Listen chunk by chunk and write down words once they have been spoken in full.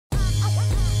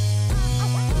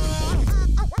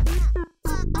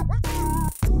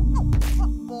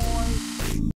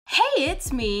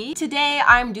it's me. Today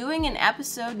I'm doing an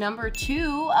episode number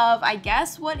 2 of, I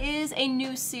guess, what is a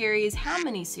new series. How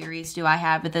many series do I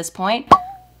have at this point?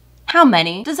 How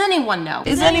many? Does anyone know?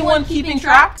 Is anyone keeping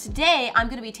track? Today, I'm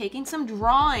gonna be taking some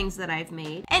drawings that I've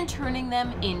made and turning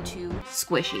them into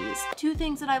squishies. 2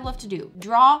 things that I love to do: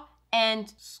 draw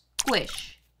and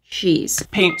squish.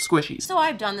 Paint squishies. So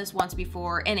I've done this once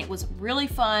before and it was really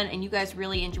fun and you guys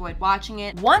really enjoyed watching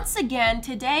it. Once again,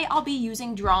 today I'll be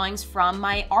using drawings from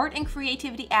my art and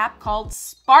creativity app called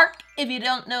Spark. If you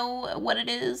don't know what it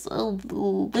is,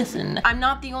 listen. I'm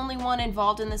not the only one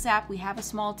involved in this app. We have a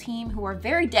small team who are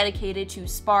very dedicated to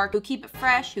Spark, who keep it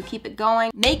fresh, who keep it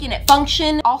going, making it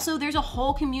function. Also, there's a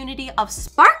whole community of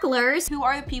sparklers who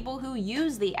are the people who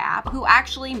use the app, who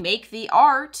actually make the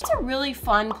art. It's a really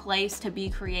fun place to be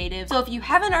creative. So if you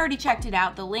haven't already checked it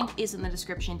out, the link is in the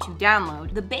description to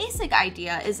download. The basic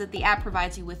idea is that the app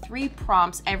provides you with 3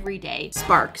 prompts every day,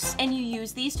 sparks, and you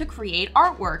use these to create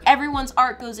artwork. Everyone's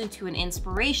art goes into an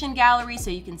inspiration gallery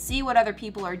so you can see what other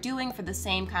people are doing for the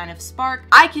same kind of spark.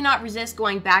 I cannot resist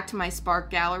going back to my spark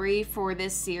gallery for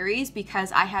this series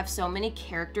because I have so many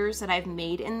characters that I've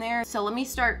made in there. So let me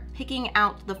start picking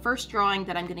out the first drawing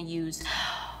that I'm gonna use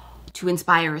to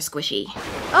inspire a squishy.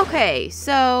 Okay,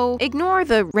 so ignore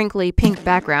the wrinkly pink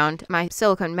background. My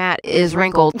silicone mat is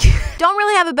wrinkled. Don't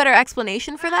really have a better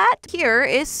explanation for that. Here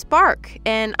is Spark,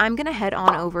 and I'm gonna head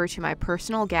on over to my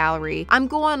personal gallery. I'm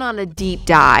going on a deep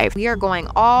dive. We are going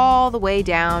all the way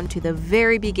down to the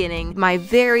very beginning, my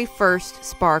very first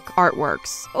Spark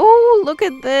artworks. Oh, look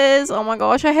at this. Oh my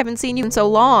gosh, I haven't seen you in so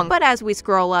long. But as we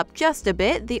scroll up just a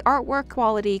bit, the artwork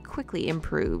quality quickly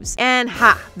improves. And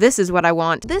ha, this is what I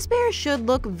want. This bear should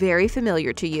look very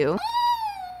familiar to you.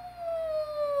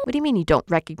 What do you mean you don't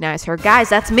recognize her? Guys,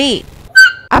 that's me.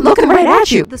 I'm looking right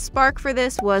at you. The spark for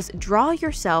this was draw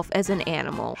yourself as an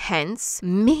animal, hence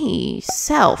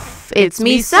me-self. It's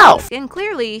me-self. And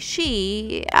clearly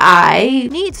I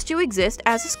needs to exist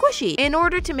as a squishy. In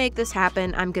order to make this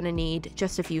happen, I'm gonna need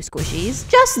just a few squishies.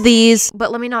 Just these,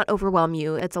 but let me not overwhelm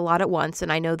you. It's a lot at once and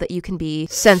I know that you can be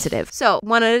sensitive. So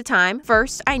one at a time.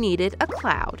 First, I needed a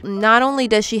cloud. Not only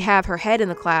does she have her head in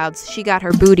the clouds, she got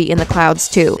her booty in the clouds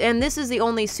too. And this is the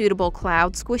only suitable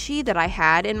cloud squishy that I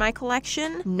had in my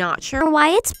collection. Not sure why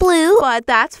it's blue, but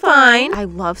that's fine. I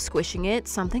love squishing it.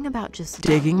 Something about just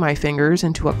digging my fingers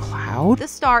into a cloud. The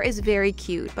star is very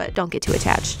cute, but don't get too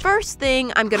attached. First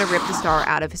thing, I'm gonna rip the star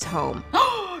out of his home.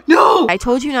 No! I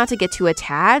told you not to get too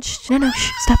attached. No,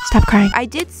 shh, stop crying. I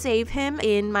did save him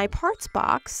in my parts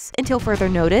box until further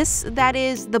notice. That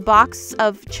is the box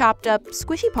of chopped up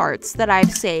squishy parts that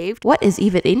I've saved. What is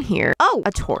even in here? Oh,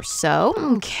 a torso.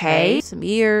 Okay, some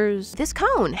ears. This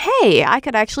cone. Hey, I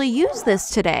could actually use this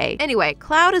today. Anyway,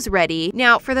 Cloud is ready.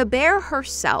 Now, for the bear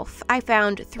herself, I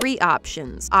found 3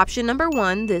 options. Option number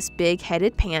 1, this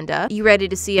big-headed panda. You ready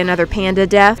to see another panda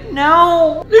death?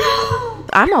 No!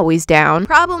 I'm always down.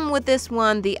 Problem with this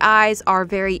one, the eyes are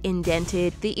very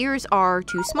indented, the ears are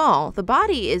too small, the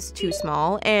body is too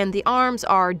small, and the arms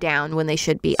are down when they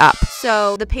should be up.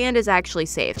 So the panda's actually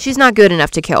safe. She's not good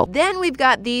enough to kill. Then we've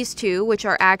got these 2, which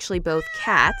are actually both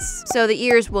cats, so the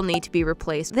ears will need to be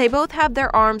replaced. They both have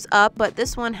their arms up, but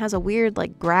this one has a weird,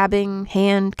 like, grabbing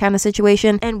hand kind of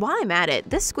situation. And while I'm at it,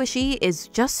 this squishy is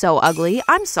just so ugly.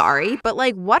 I'm sorry, but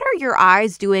like, what are your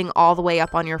eyes doing all the way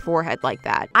up on your forehead like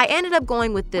that? I ended up going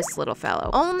with this little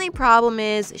fellow. Only problem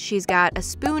is she's got a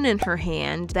spoon in her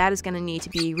hand. That is gonna need to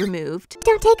be removed.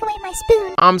 Don't take away my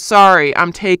spoon. I'm sorry,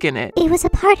 I'm taking it. It was a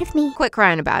part of me. Quit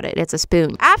crying about it, it's a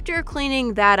spoon. After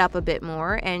cleaning that up a bit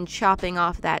more and chopping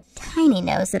off that Tiny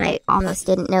nose that I almost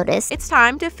didn't notice. it's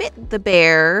time to fit the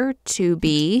bear to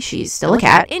be, she's still a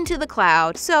cat, into the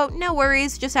cloud. So no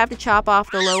worries, just have to chop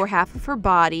off the lower half of her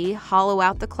body, hollow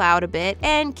out the cloud a bit,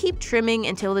 and keep trimming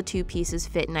until the 2 pieces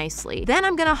fit nicely. Then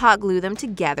I'm gonna hot glue them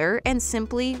together and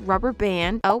simply rubber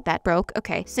band, oh, that broke,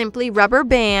 okay. Simply rubber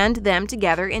band them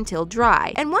together until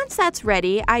dry. And once that's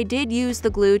ready, I did use the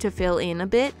glue to fill in a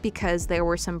bit because there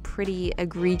were some pretty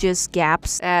egregious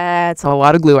gaps. That's a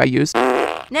lot of glue I used.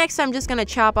 Next, I'm just gonna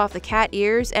chop off the cat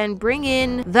ears and bring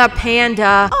in the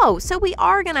panda. Oh, so we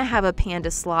are gonna have a panda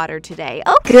slaughter today.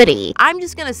 Oh, Goody. I'm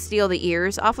just gonna steal the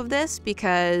ears off of this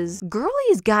because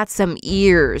Girlie's got some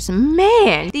ears.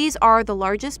 Man, these are the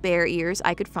largest bear ears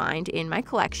I could find in my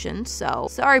collection. So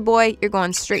sorry, boy, you're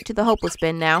going straight to the hopeless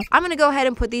bin now. I'm gonna go ahead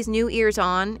and put these new ears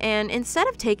on, and instead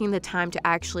of taking the time to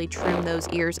actually trim those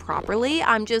ears properly,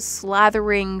 I'm just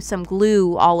slathering some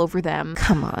glue all over them.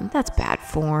 Come on, that's bad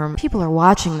form. People are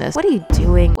watching this. What are you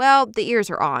doing? Well, the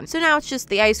ears are on. So now it's just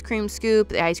the ice cream scoop,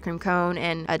 the ice cream cone,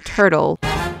 and a turtle.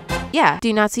 Yeah, do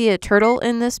you not see a turtle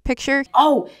in this picture?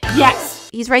 Oh,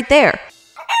 yes! He's right there.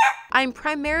 I'm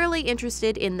primarily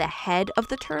interested in the head of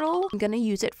the turtle. I'm gonna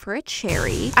use it for a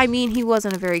cherry. I mean, he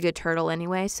wasn't a very good turtle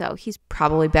anyway, so he's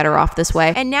probably better off this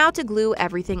way. And now to glue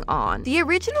everything on. The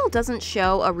original doesn't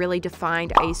show a really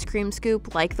defined ice cream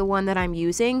scoop like the one that I'm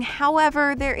using.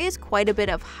 However, there is quite a bit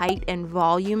of height and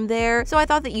volume there, so I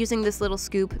thought that using this little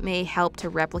scoop may help to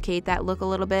replicate that look a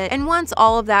little bit. And once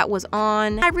all of that was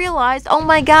on, I realized, oh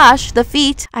my gosh, the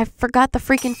feet. I forgot the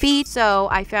freaking feet. So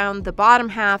I found the bottom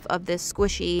half of this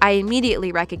squishy. I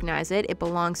immediately recognize it. It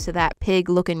belongs to that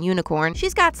pig-looking unicorn.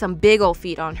 She's got some big old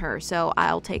feet on her, so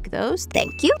I'll take those.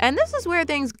 Thank you. And this is where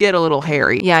things Get a little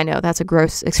hairy. Yeah, I know, that's a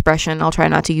gross expression. I'll try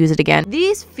not to use it again.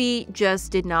 These feet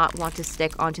just did not want to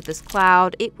stick onto this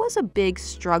cloud. It was a big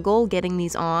struggle getting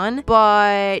these on,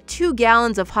 but 2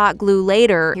 gallons of hot glue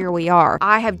later, here we are.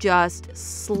 I have just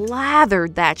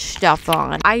slathered that stuff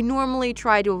on. I normally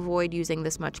try to avoid using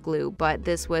this much glue, but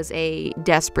this was a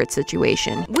desperate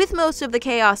situation. With most of the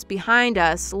chaos behind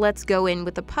us, let's go in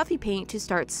with the puffy paint to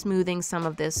start smoothing some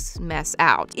of this mess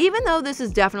out. Even though this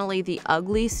is definitely the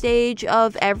ugly stage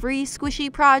of every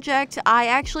squishy project, I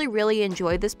actually really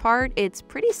enjoy this part. It's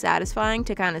pretty satisfying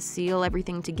to kind of seal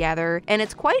everything together, and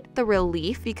it's quite the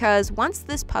relief because once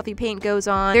this puffy paint goes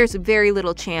on, there's very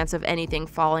little chance of anything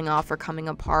falling off or coming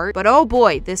apart. But oh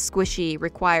boy, this squishy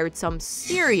required some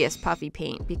serious puffy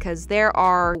paint because there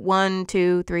are 1,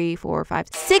 2, 3, 4, 5,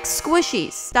 6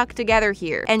 squishies stuck together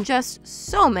here, and just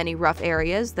so many rough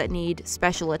areas that need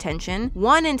special attention.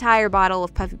 1 entire bottle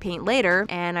of puffy paint later,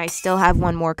 and I still have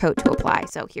 1 more coat to apply.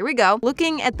 So here we go.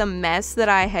 Looking at the mess that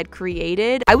I had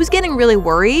created, I was getting really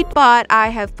worried, but I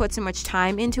have put so much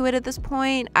time into it at this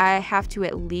point, I have to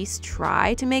at least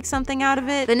try to make something out of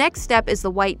it. The next step is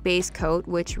the white base coat,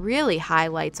 which really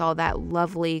highlights all that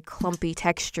lovely clumpy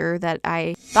texture that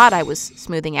I thought I was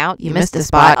smoothing out. You missed a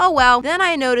spot. Oh well. Then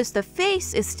I noticed the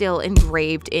face is still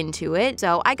engraved into it,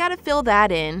 so I gotta fill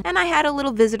that in. And I had a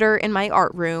little visitor in my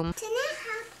art room. Can I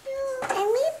help you?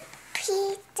 Let me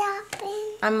pizza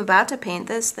in. I'm about to paint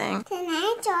this thing. Can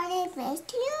I draw it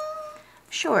with you?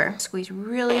 Sure. Squeeze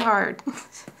really hard.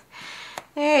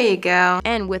 There you go.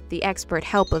 And with the expert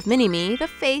help of Mini-Me, the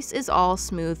face is all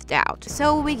smoothed out.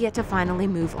 So we get to finally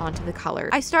move on to the color.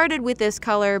 I started with this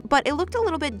color, but it looked a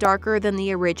little bit darker than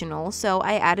the original, so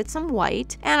I added some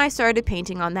white, and I started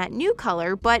painting on that new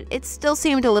color, but it still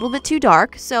seemed a little bit too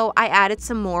dark, so I added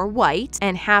some more white,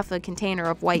 and half a container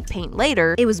of white paint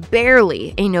later, it was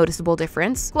barely a noticeable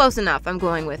difference. Close enough, I'm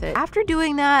going with it. After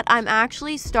doing that, I'm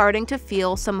actually starting to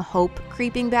feel some hope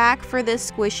creeping back for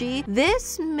this squishy.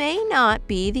 This may not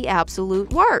be the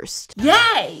absolute worst.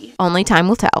 Yay! Only time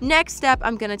will tell. Next step,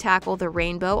 I'm gonna tackle the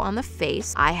rainbow on the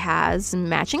face. I has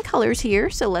matching colors here,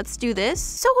 so let's do this.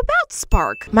 So about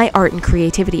Spark, my art and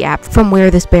creativity app from where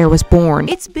this bear was born.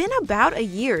 It's been about a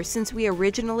year since we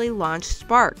originally launched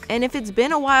Spark, and if it's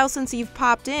been a while since you've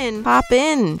popped in, pop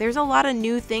in. There's a lot of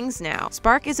new things now.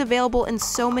 Spark is available in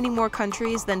so many more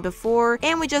countries than before,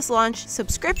 and we just launched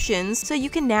subscriptions, so you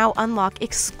can now unlock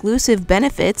exclusive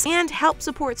benefits and help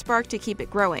support Spark to keep it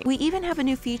growing. We even have a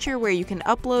new feature where you can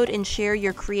upload and share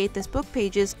your Create This Book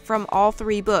pages from all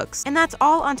 3 books. And that's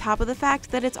all on top of the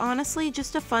fact that it's honestly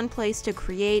just a fun place to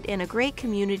create and a great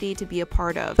community to be a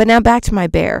part of. But now back to my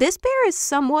bear. This bear is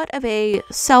somewhat of a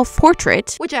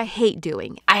self-portrait, which I hate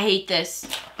doing. I hate this.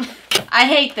 I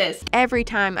hate this. Every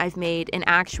time I've made an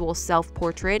actual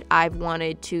self-portrait, I've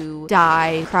wanted to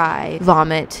die, cry,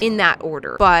 vomit, in that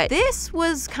order. But this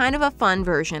was kind of a fun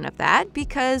version of that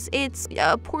because it's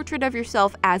a portrait of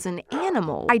yourself as an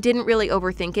animal. I didn't really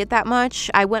overthink it that much.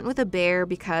 I went with a bear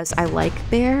because I like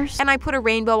bears. And I put a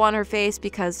rainbow on her face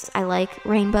because I like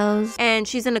rainbows. and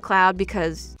she's in a cloud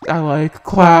because I like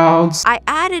clouds. I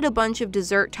added a bunch of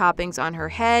dessert toppings on her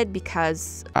head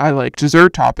because I like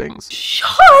dessert toppings.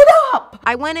 shut up!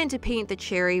 I went in to paint the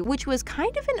cherry, which was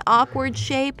kind of an awkward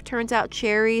shape. Turns out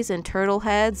cherries and turtle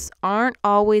heads aren't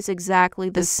always exactly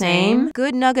the same.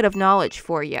 Good nugget of knowledge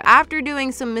for you. After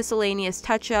doing some miscellaneous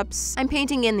touch-ups, I'm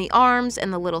painting in the arms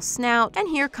and the little snout, and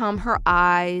here come her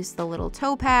eyes, the little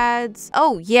toe pads.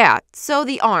 Oh yeah, so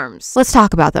the arms. Let's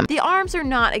talk about them. The arms are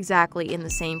not exactly in the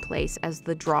same place as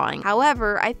the drawing.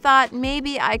 However, I thought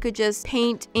maybe I could just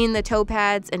paint in the toe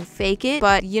pads and fake it,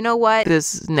 but you know what?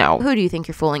 No. Who do you think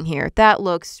you're fooling here? That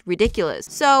looks ridiculous.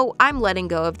 So I'm letting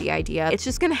go of the idea. It's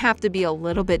just gonna have to be a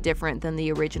little bit different than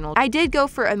the original. I did go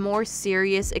for a more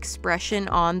serious expression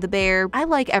on the bear. I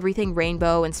like everything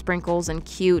rainbow and sprinkles and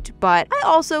cute, but I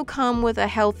also come with a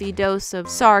healthy dose of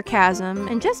sarcasm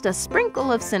and just a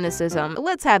sprinkle of cynicism.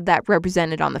 Let's have that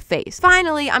represented on the face.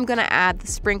 Finally, I'm gonna add the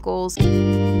sprinkles.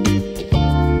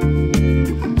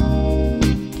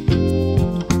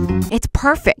 It's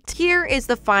perfect. Here is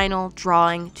the final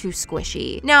drawing to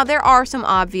Squishy. Now, there are some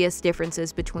obvious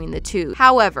differences between the two.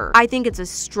 However, I think it's a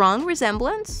strong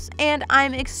resemblance, and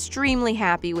I'm extremely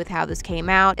happy with how this came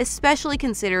out, especially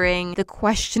considering the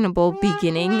questionable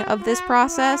beginning of this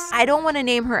process. I don't want to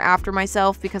name her after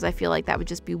myself because I feel like that would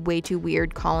just be way too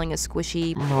weird, calling a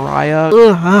Squishy Mariah.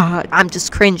 Ugh, I'm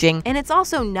just cringing. And it's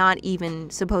also not even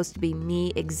supposed to be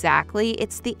me exactly.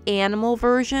 It's the animal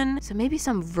version. So maybe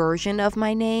some version of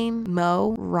my name.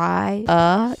 Mo, Rye,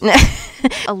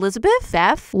 Elizabeth,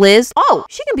 Beth, Liz. Oh,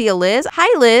 she can be a Liz.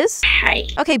 Hi, Liz. Hi.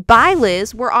 Okay, bye,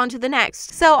 Liz. We're on to the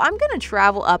next. So I'm gonna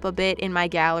travel up a bit in my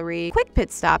gallery. Quick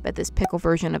pit stop at this pickle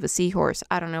version of a seahorse.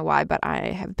 I don't know why, but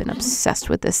I have been obsessed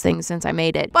with this thing since I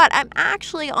made it. But I'm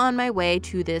actually on my way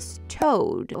to this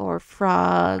toad or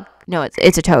frog. No,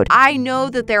 it's a toad. I know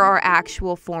that there are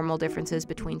actual formal differences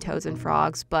between toads and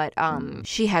frogs, but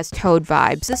she has toad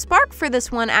vibes. The spark for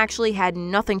this one actually had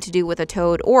nothing to do with a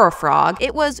toad or a frog.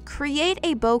 It was create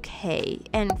a bouquet,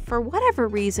 and for whatever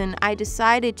reason, I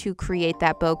decided to create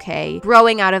that bouquet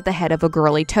growing out of the head of a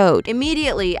girly toad.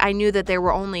 Immediately, I knew that there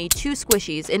were only 2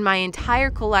 squishies in my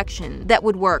entire collection that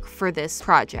would work for this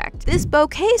project. This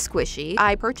bouquet squishy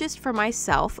I purchased for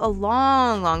myself a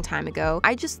long time ago.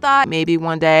 I just thought Maybe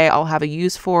one day I'll have a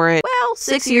use for it. well,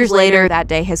 6 years later, that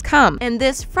day has come. And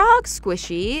this frog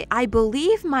squishy, I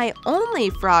believe my only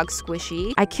frog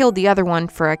squishy, I killed the other one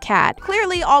for a cat.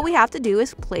 Clearly, all we have to do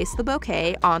is place the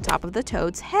bouquet on top of the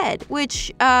toad's head,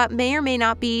 which may or may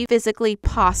not be physically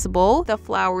possible. The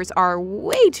flowers are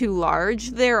way too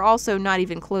large. They're also not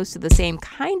even close to the same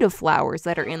kind of flowers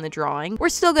that are in the drawing. We're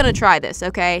still gonna try this,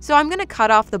 okay? So I'm gonna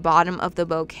cut off the bottom of the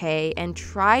bouquet and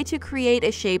try to create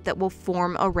a shape that will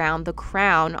form around the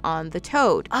crown on the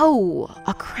toad. Oh,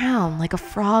 a crown, like a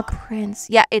frog prince.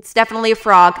 Yeah, it's definitely a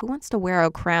frog. Who wants to wear a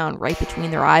crown right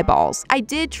between their eyeballs? I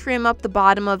did trim up the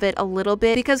bottom of it a little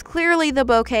bit because clearly the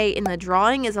bouquet in the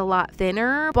drawing is a lot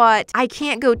thinner, but I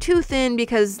can't go too thin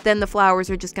because then the flowers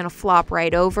are just gonna flop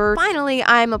right over. Finally,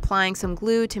 I'm applying some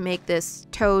glue to make this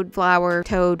toad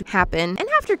happen. And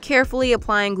after carefully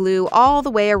applying glue all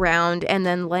the way around and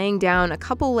then laying down a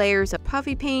couple layers of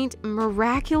puffy paint,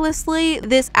 miraculously,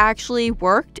 this actually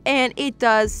worked, and it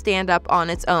does stand up on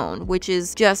its own, which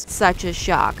is just such a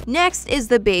shock. Next is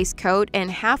the base coat,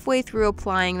 and halfway through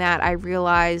applying that, I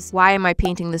realized, why am I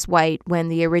painting this white when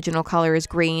the original color is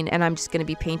green and I'm just gonna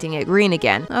be painting it green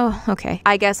again? Oh, okay.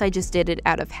 I guess I just did it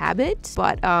out of habit,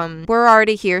 but we're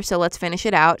already here, so let's finish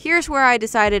it out. Here's where I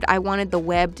decided I wanted the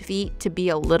webbed feet to be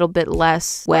a little bit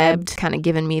less webbed, kind of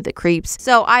giving me the creeps.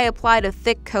 So I applied a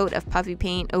thick coat of puffy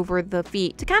paint over the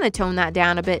feet to kind of tone that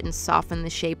down a bit and soften the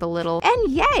shape a little.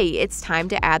 And yay, it's time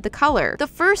to add the color. The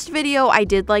first video I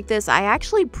did like this, I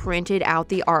actually printed out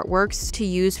the artworks to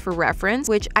use for reference,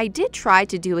 which I did try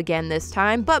to do again this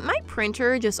time, but my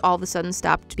printer just all of a sudden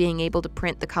stopped being able to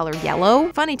print the color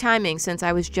yellow. Funny timing, since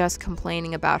I was just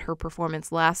complaining about her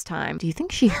performance last time. Do you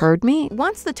think she heard me?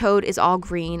 Once the toad is all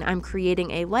green, I'm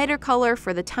creating a lighter color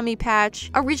for the tummy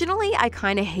patch. Originally, I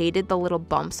kind of hated the little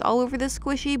bumps all over this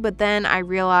squishy, but then I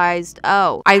realized,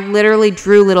 oh, I literally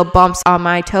drew little bumps on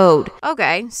my toad.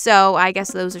 Okay, so I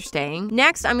guess those are staying.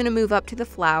 Next, I'm gonna move up to the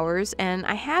flowers, and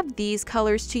I have these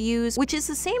colors to use, which is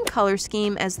the same color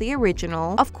scheme as the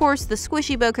original. Of course, the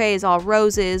squishy bouquet is all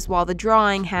roses, while the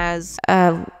drawing has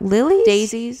lilies?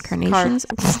 Daisies? Carnations?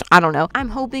 I don't know. I'm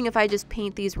hoping if I just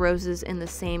paint these roses in the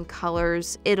same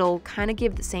colors, it'll kind of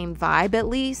give the same vibe at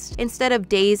least. Instead of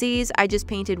daisies, I just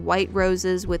painted white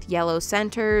roses with yellow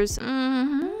centers.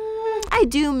 I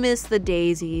do miss the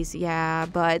daisies, yeah,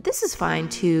 but this is fine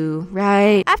too,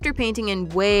 right? After painting in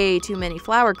way too many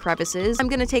flower crevices, I'm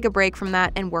gonna take a break from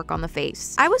that and work on the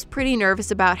face. I was pretty nervous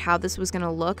about how this was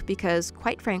gonna look because,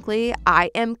 quite frankly,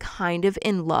 I am kind of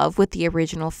in love with the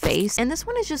original face, and this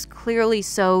one is just clearly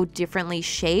so differently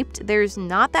shaped. There's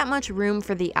not that much room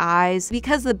for the eyes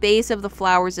because the base of the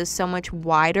flowers is so much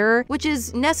wider, which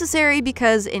is necessary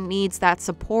because it needs that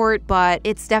support, but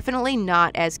it's definitely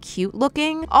not as cute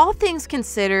looking. All things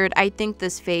considered, I think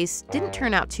this face didn't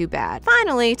turn out too bad.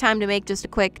 Finally, time to make just a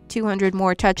quick 200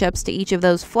 more touch-ups to each of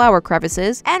those flower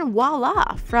crevices, and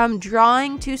voila, from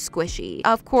drawing to squishy.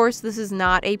 Of course, this is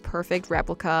not a perfect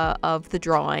replica of the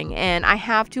drawing, and I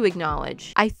have to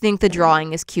acknowledge, I think the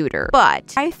drawing is cuter,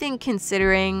 but I think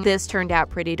considering this turned out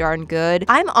pretty darn good,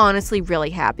 I'm honestly really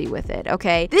happy with it,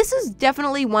 okay? This is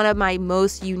definitely one of my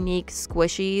most unique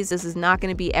squishies. This is not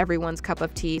gonna be everyone's cup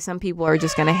of tea. Some people are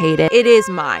just gonna hate it. It is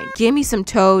mine. Give me me some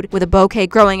toad with a bouquet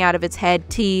growing out of its head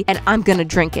tea, and I'm gonna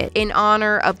drink it. In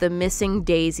honor of the missing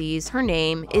daisies, her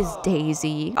name is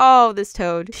Daisy. Oh, this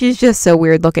toad. She's just so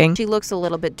weird looking. She looks a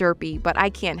little bit derpy, but I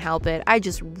can't help it. I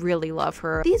just really love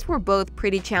her. These were both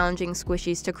pretty challenging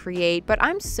squishies to create, but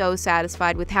I'm so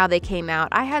satisfied with how they came out.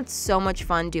 I had so much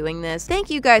fun doing this.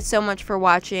 Thank you guys so much for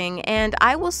watching, and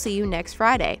I will see you next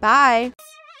Friday. Bye!